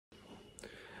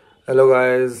Hello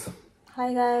guys.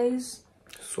 Hi guys.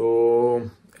 सो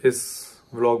इस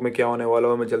vlog में क्या होने वाला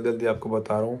है मैं जल्दी जल्दी आपको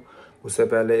बता रहा हूँ। उससे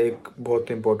पहले एक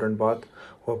बहुत इंपॉर्टेंट बात,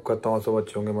 होप करता हूँ सब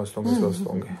अच्छे होंगे, मस्त होंगे, स्वस्थ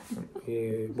होंगे।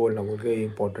 ये बोलना भूल गया, ये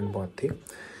इंपॉर्टेंट बात थी।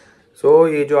 सो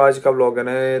ये जो आज का व्लॉग है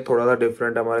ना, थोड़ा सा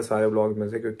डिफरेंट है हमारे सारे व्लॉग में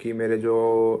से, क्योंकि मेरे जो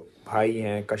भाई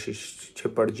हैं कशिश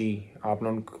छिपड़ जी, आपने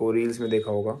उनको रील्स में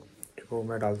देखा होगा, जो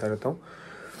मैं डालता रहता हूँ,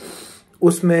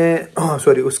 उसमें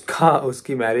सॉरी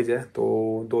उसकी मैरिज है, तो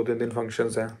 2-3 दिन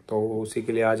फंक्शंस हैं, तो उसी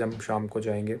के लिए आज हम शाम को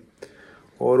जाएंगे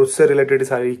और उससे रिलेटेड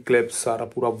सारी क्लिप्स, सारा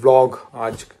पूरा व्लॉग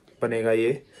आज बनेगा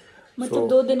ये। मतलब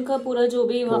 2 दिन का पूरा जो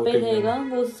भी वहाँ पे रहेगा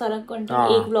वो सारा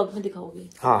कंटेंट एक व्लॉग में दिखाओगे।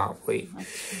 हाँ वही।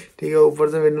 ठीक है। ऊपर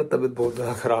से मेरी तबीयत बहुत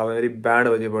ज़्यादा ख़राब है, मेरी बैंड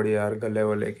बजे पड़ी यार गले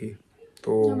वाले की,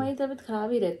 तो हमारी तबीयत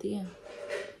खराब ही रहती है,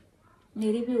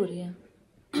 मेरी भी हो रही है।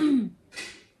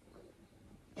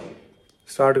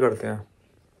 स्टार्ट करते हैं।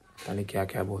 पता नहीं क्या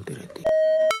क्या बोलती रहती है।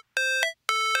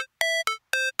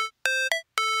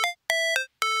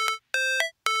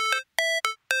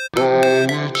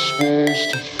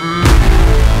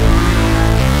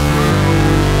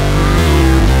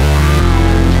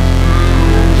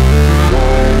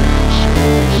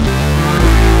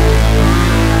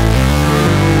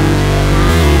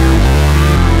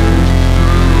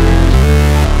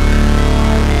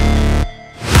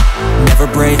 Never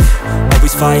break,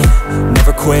 always fight,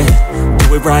 never quit,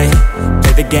 do it right,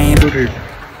 play the game. तो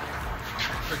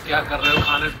क्या कर रहे हो?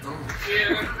 खाने दो।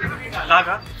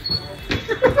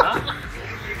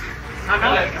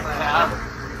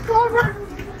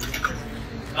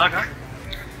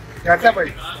 क्या भाई?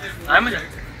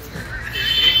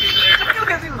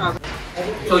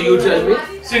 So you tell me.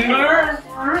 Singular,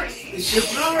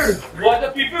 singular. What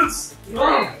are peoples? No.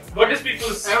 What is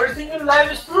peoples? Everything in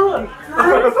life is plural.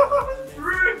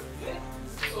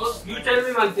 So you tell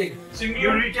me one thing. Singular.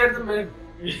 You reach at the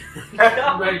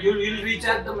well, you will reach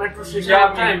at the metro station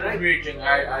on time, right? Reaching.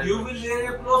 You will hear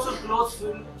a close.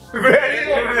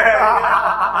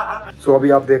 सो अभी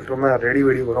आप देख रहे हो मैं ready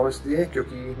वेडी हो रहा हूँ, इसलिए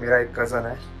क्योंकि मेरा एक कज़न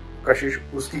है कशिश,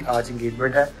 उसकी आज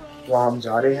इंगेजमेंट है, वहाँ हम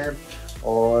जा रहे हैं।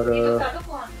 और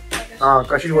हाँ,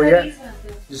 कशिश वही है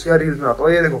जिसका रील्स में आता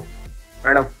है। ये देखो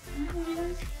मैडम,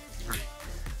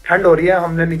 ठंड हो रही है,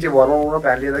 हमने नीचे वार्म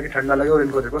पहन लिया था कि ठंड ना लगे, और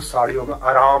इनको देखो साड़ियों में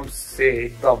आराम से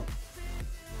एकदम,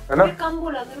 है ना? कम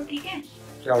बोला करो, ठीक है?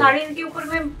 साड़ी इनके ऊपर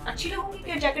मैं अच्छी लगूंगी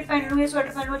क्या? जैकेट पहन लूं या स्वेटर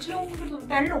पहन लूं, अच्छी लगूंगी? फिर तुम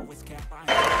पहन लो।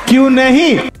 क्यों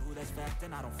नहीं?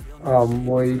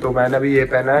 वही तो मैंने भी ये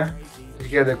पहना है,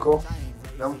 ठीक है? देखो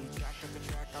एकदम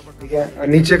ठीक है।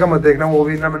 नीचे का मत देखना, वो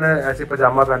भी ना मैंने ऐसे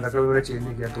पजामा पहन रखा है, मैंने चेंज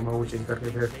नहीं किया, तो मैं वो चेंज करके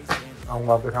फिर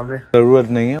आऊंगा आपके सामने। जरूरत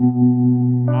नहीं है।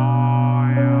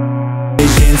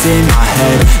 In my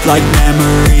head, like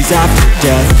memories after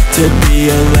death, to be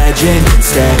a legend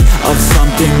instead of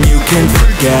something you can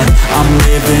forget. I'm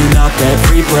living up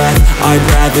every breath, I'd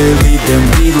rather lead than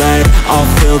be led. I'll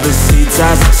fill the seats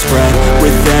as I spread,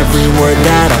 with every word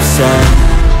that I've said.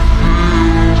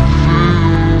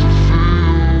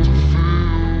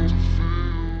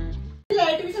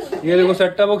 ये देखो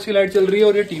set top box की light चल रही है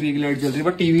और ये TV की light चल रही है,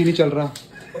 बट टीवी नहीं चल रहा।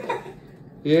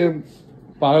 ये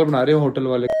पागल बना रहे हो होटल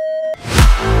वाले।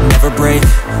 Never break,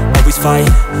 always fight,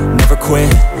 never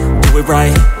quit, do it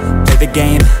right, play the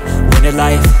game, win it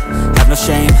life, have no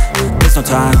shame, there's no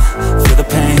time, feel the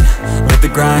pain, live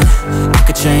the grind, I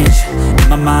could change, in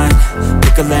my mind,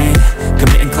 pick a lane,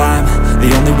 commit and climb, the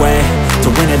only way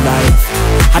to win it life,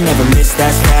 I never miss,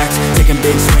 that's fact, taking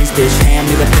big swings, bitch, hand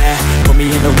me the bat, put me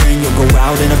in the ring, you'll go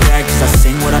out in a bag, cause I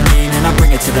sing what I mean, and I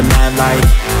bring it to the mad light,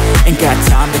 ain't got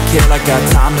time to kill, I got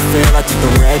time to feel, I took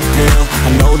the red pill, I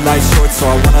know life's short, so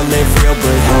I wanna live real,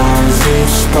 but how's it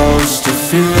supposed to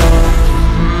feel?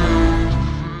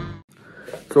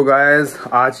 So guys,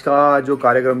 आज का जो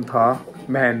कार्यक्रम था,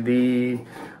 मेहंदी,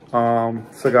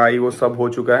 सगाई, वो सब हो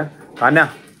चुका है।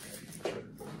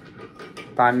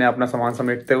 तान्या अपना सामान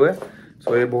समेटते हुए,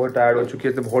 सो ये बहुत टायर्ड हो चुकी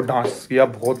है, तो बहुत डांस किया,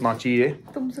 बहुत नाची है।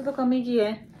 तुमसे तो कम ही की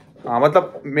है। हाँ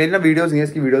मतलब मेरी ना वीडियोस नहीं है,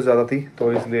 इसकी वीडियोस ज़्यादा थी,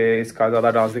 तो इसलिए इसका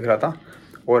ज़्यादा डांस दिख रहा था।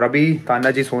 और अभी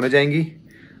तान्या जी सोने जाएंगी,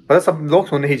 मतलब सब लोग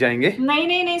सोने ही जाएंगे।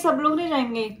 नहीं, सब लोग नहीं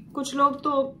जाएंगे, कुछ लोग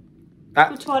तो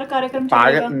कुछ और कार्यक्रम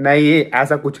चलेगा। नहीं, ये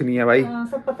ऐसा कुछ नहीं है भाई।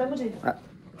 सब पता है मुझे,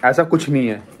 ऐसा कुछ नहीं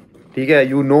है, ठीक है?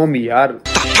 यू नो मी यार।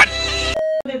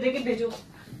 दे के भेजो।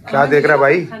 क्या देख रहा है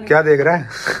भाई, क्या देख रहा है?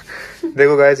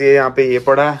 देखो गाइस, ये यहाँ पे ये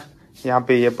पड़ा है, यहाँ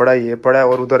पे ये पड़ा है,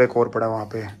 और उधर एक और पड़ा है वहाँ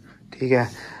पे, ठीक है?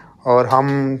 और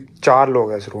हम 4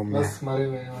 लोग हैं इस रूम में।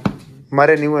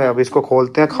 मरे नहीं हुए, अब इसको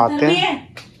खोलते हैं, खाते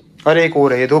हैं। अरे एक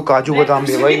और है, ये दो काजू बादाम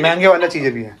भी है भाई, महंगे वाला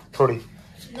चीजें भी है थोड़ी,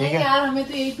 ठीक है? यार हमें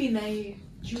तो यही पीना है।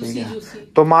 ठीक है।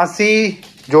 तो मासी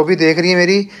जो भी देख रही है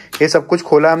मेरी, ये सब कुछ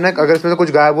खोला है हमने, अगर इसमें से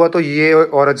कुछ गायब हुआ तो ये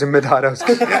औरत जिम्मेदार है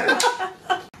उसके।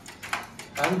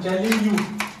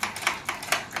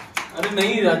 अरे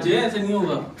नहीं राजे, ऐसे नहीं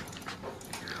होगा।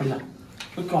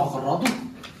 तो क्या कर रहा तू?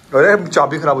 अरे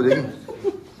चाबी खराब हो जाएगी।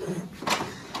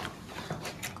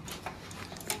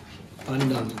 पानी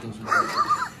डाल देता हूँ।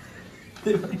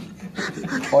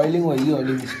 ऑयलिंग होगी,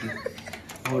 ऑयलिंग इसकी।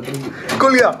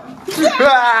 खुल गया।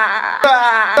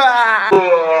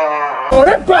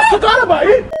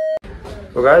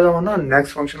 तो गाइस हम ना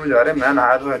नेक्स्ट फंक्शन में जा रहे हैं। मैं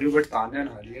नहाया तो रही हूँ, बट तान्या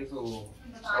नहा रही है, तो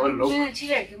और लोग अच्छी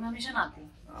रहती है, मैं हमेशा नहाती हूँ।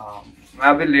 मैं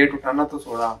अभी लेट उठा ना, तो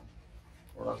थोड़ा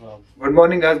सा। Good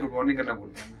morning guys, good morning करना भूल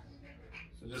गया मैं।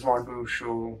 So just want to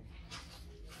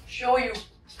show you.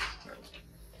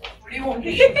 What do you want?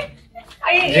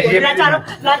 ये लाचारों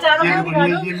में दिखा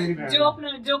दो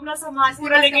जो अपना समाज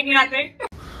पूरा लेके नहीं आते।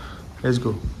 Let's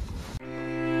go.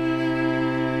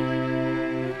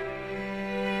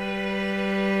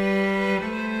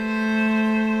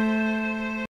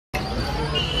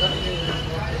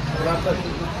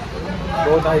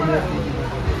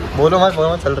 बोलो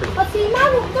मत चल रही। पसीना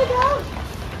रुक तो जाओ।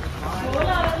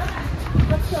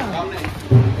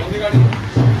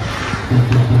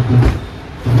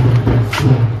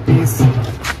 पीस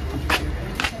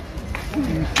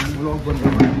ब्लॉग बन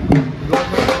रहा है।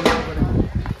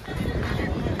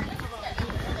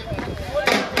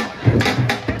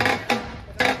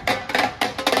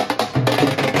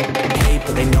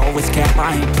 But they know it's cap, I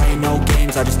ain't play no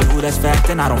games, I just do that's fact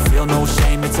and I don't feel no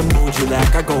shame. It's a mood you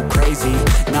lack, I go crazy.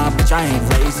 Nah, bitch, I ain't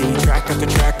lazy. Track after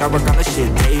track, I work on the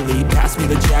shit daily. Pass me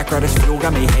the jack, right as fuel,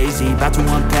 got me hazy. About to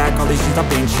unpack all these things I've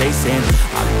been chasing.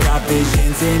 I've got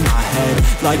visions in my head,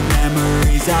 like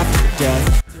memories after death.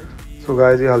 So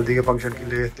guys, ये हल्दी के function के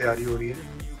लिए तैयारी हो रही है।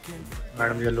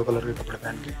 Madam yellow colour के कपड़े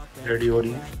पहन के रेडी हो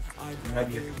रही है। मैं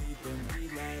भी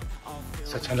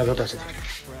अच्छा लगा तो ऐसे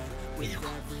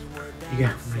ठीक है।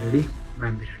 मैं रेडी,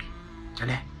 मैम भी रेडी।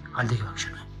 चले हल्दी के फंक्शन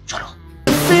में, चलो।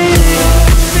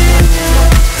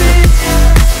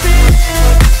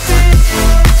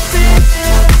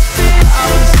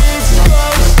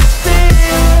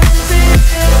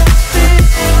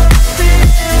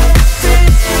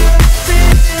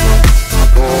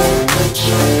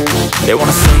 They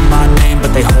wanna sing my name,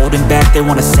 but they holding back. They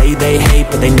wanna say they hate,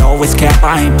 but they know it's cap.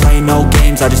 I ain't play no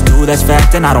games, I just do that's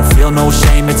fact and I don't feel no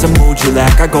shame. It's a mood you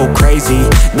lack, I go crazy.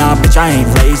 Nah, bitch, I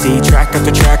ain't lazy. Track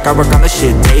after track, I work on the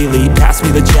shit daily. Pass me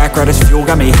the jack, right as fuel,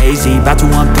 got me hazy. About to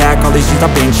unpack all these things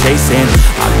I've been chasing.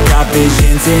 I've got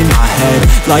visions in my head,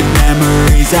 like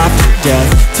memories after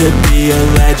death. To be a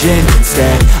legend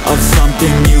instead of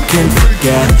something you can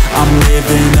forget. I'm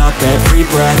living up every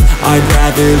breath, I'd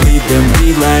rather lead than be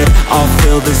led. I'll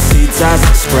fill the seeds as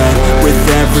I spread, with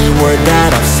every word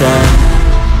that I've said.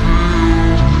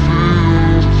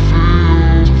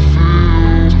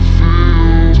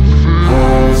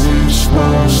 How's it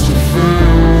supposed to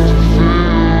feel?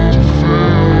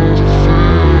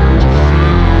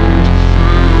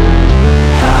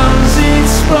 How's it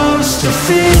supposed to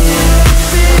feel?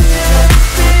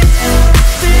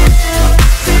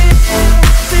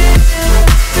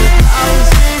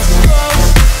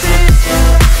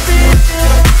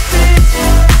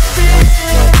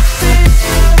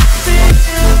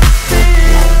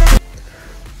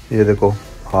 ये देखो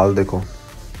हाल देखो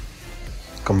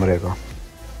कमरे का।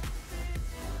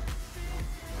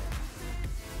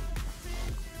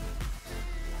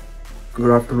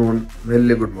 Good afternoon, मेरे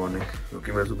लिए good morning,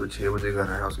 क्योंकि मैं सुबह 6 बजे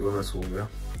घर आया, उसके बाद मैं सो गया।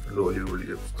 लोली वोली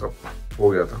जब सब हो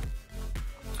गया था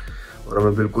और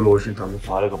मैं बिल्कुल होश नहीं था। मैं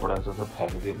सारे कपड़े ऐसे सब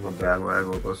फेंक दिए, अपना बैग वैग,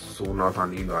 और बस सोना था,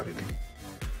 नींद आ रही थी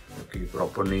क्योंकि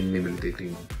प्रॉपर नींद नहीं मिलती थी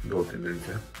 2-3 दिन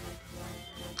से।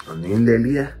 नींद ले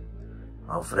ली है,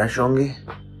 अब फ्रेश होंगे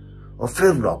और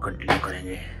फिर ब्लॉग कंटिन्यू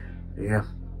करेंगे, ठीक है?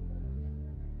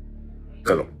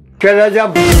 चलो चलो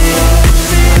जब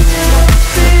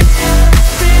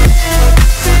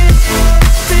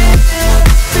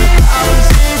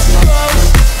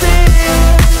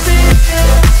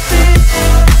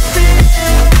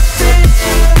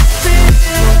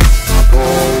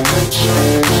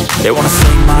They wanna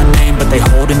sing my name, but they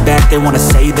holding back. They wanna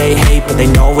say they hate, but they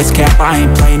know it's cap. I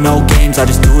ain't play no games, I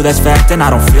just do that's fact and I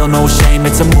don't feel no shame.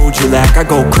 It's a mood you lack, I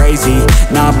go crazy.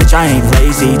 Nah, bitch, I ain't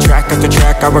lazy. Track after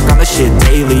track, I work on the shit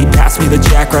daily. Pass me the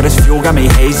jack, right as fuel, got me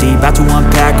hazy. About to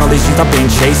unpack all these things I've been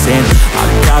chasing.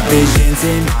 I've got visions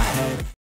in my